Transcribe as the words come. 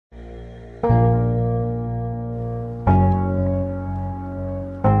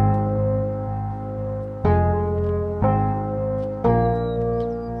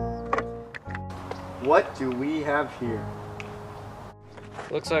what do we have here?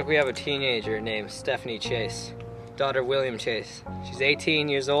 Looks like we have a teenager named Stephanie Chase, daughter of William Chase. She's 18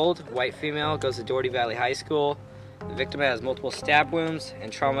 years old, white female, goes to Doherty Valley High School. The victim has multiple stab wounds and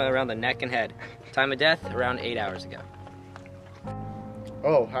trauma around the neck and head. Time of death, around 8 hours ago.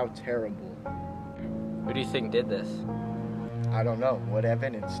 Oh, how terrible. Who do you think did this? I don't know. What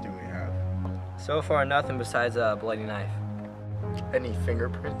evidence do we have? So far, nothing besides a bloody knife. Any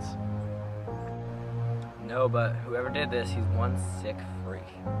fingerprints? No, but whoever did this, he's one sick freak.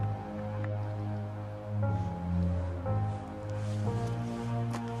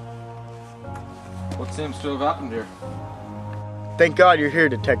 What seems to have happened here? Thank God you're here,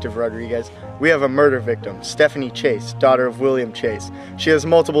 Detective Rodriguez. We have a murder victim, Stephanie Chase, daughter of William Chase. She has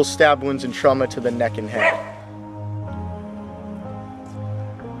multiple stab wounds and trauma to the neck and head.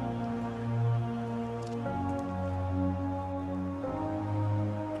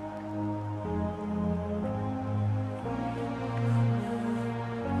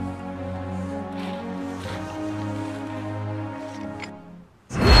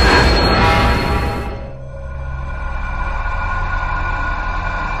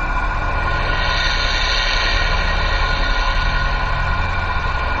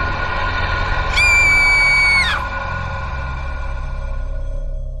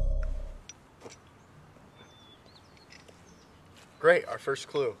 Great, our first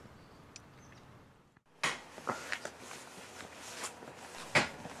clue.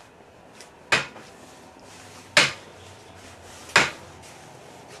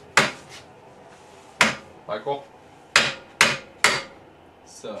 Michael?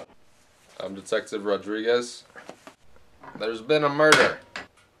 So, I'm Detective Rodriguéz. There's been a murder.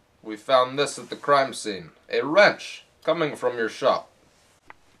 We found this at the crime scene. A wrench coming from your shop.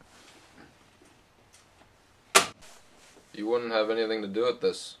 You wouldn't have anything to do with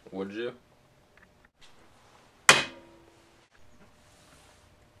this, would you?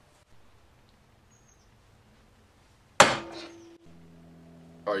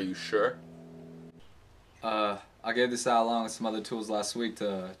 Are you sure? I gave this out along with some other tools last week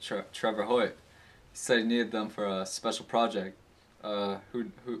to Trevor Hoyt. He said he needed them for a special project.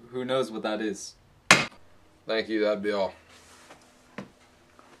 Who knows what that is? Thank you, that'd be all.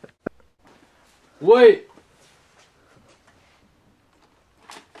 Wait!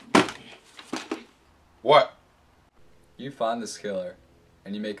 What? You find this killer,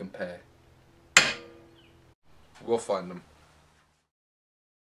 and you make him pay. We'll find him.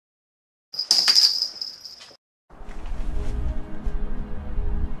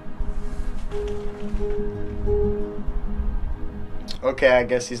 Okay, I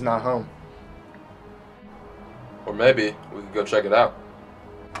guess he's not home. Or maybe we could go check it out.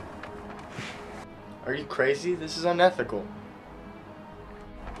 Are you crazy? This is unethical.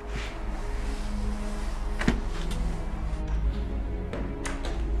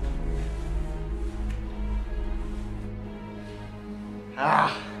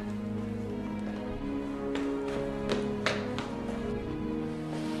 Ah.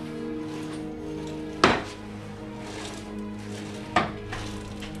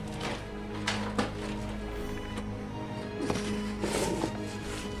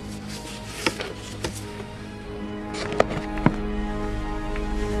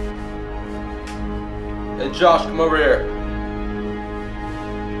 Hey Josh, come over here.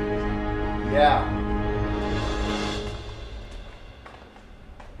 Yeah.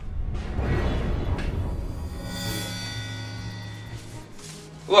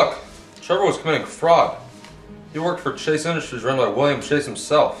 Look, Trevor was committing fraud. He worked for Chase Industries run by William Chase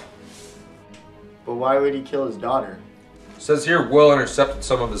himself. But why would he kill his daughter? Says here Will intercepted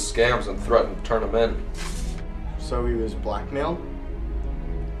some of his scams and threatened to turn him in. So he was blackmailed?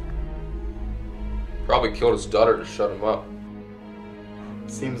 Probably killed his daughter to shut him up.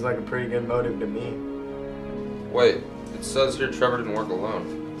 Seems like a pretty good motive to me. Wait, it says here Trevor didn't work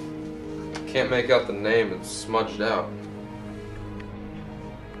alone. Can't make out the name, it's smudged out.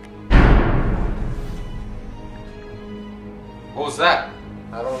 What was that?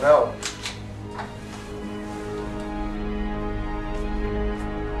 I don't know.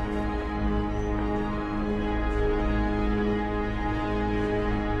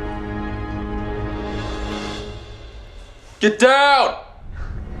 Get down!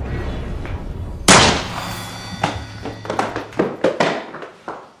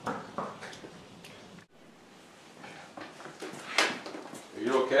 Are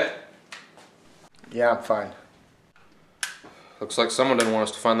you okay? Yeah, I'm fine. Looks like someone didn't want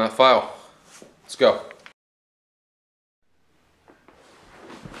us to find that file. Let's go.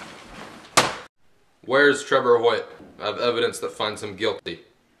 Where's Trevor Hoyt? I have evidence that finds him guilty.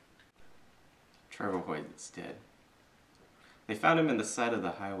 Trevor Hoyt is dead. They found him in the side of the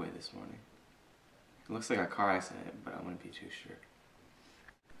highway this morning. It looks like a car accident, but I wouldn't be too sure.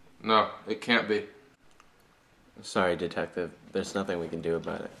 No, it can't be. Sorry, Detective. There's nothing we can do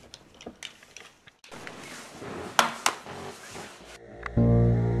about it.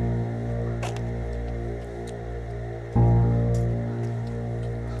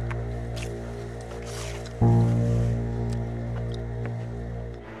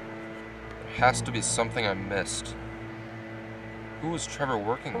 There has to be something I missed. Who was Trevor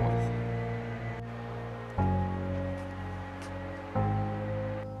working with?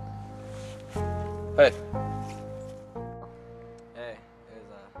 Hey. Hey, it was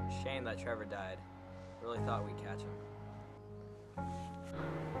a shame that Trevor died. Really thought we'd catch him.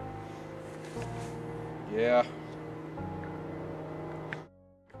 Yeah.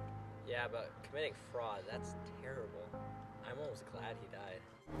 Yeah, but committing fraud, that's terrible. I'm almost glad he died.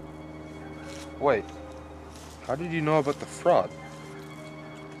 Wait. How did you know about the fraud?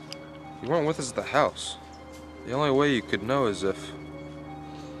 You weren't with us at the house. The only way you could know is if...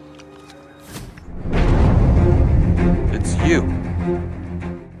 It's you.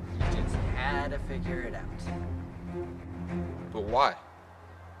 Just had to figure it out. But why?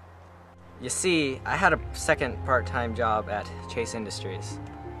 You see, I had a second part-time job at Chase Industries,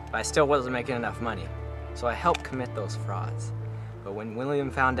 but I still wasn't making enough money, so I helped commit those frauds. But when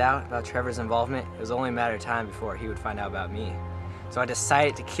William found out about Trevor's involvement, it was only a matter of time before he would find out about me. So I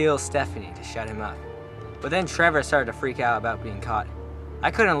decided to kill Stephanie to shut him up. But then Trevor started to freak out about being caught.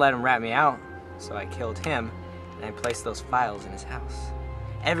 I couldn't let him rat me out, so I killed him, and I placed those files in his house.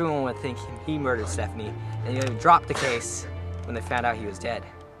 Everyone would think he murdered Stephanie, and they would drop the case when they found out he was dead.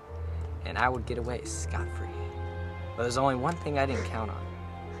 And I would get away scot-free. But there's only one thing I didn't count on.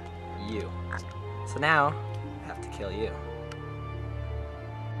 You. So now, I have to kill you.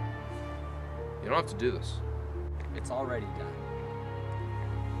 You don't have to do this. It's already done.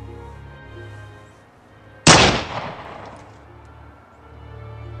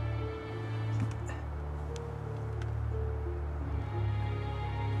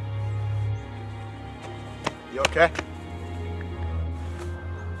 You okay?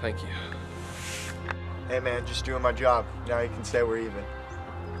 Thank you. Hey man, just doing my job. Now you can say we're even.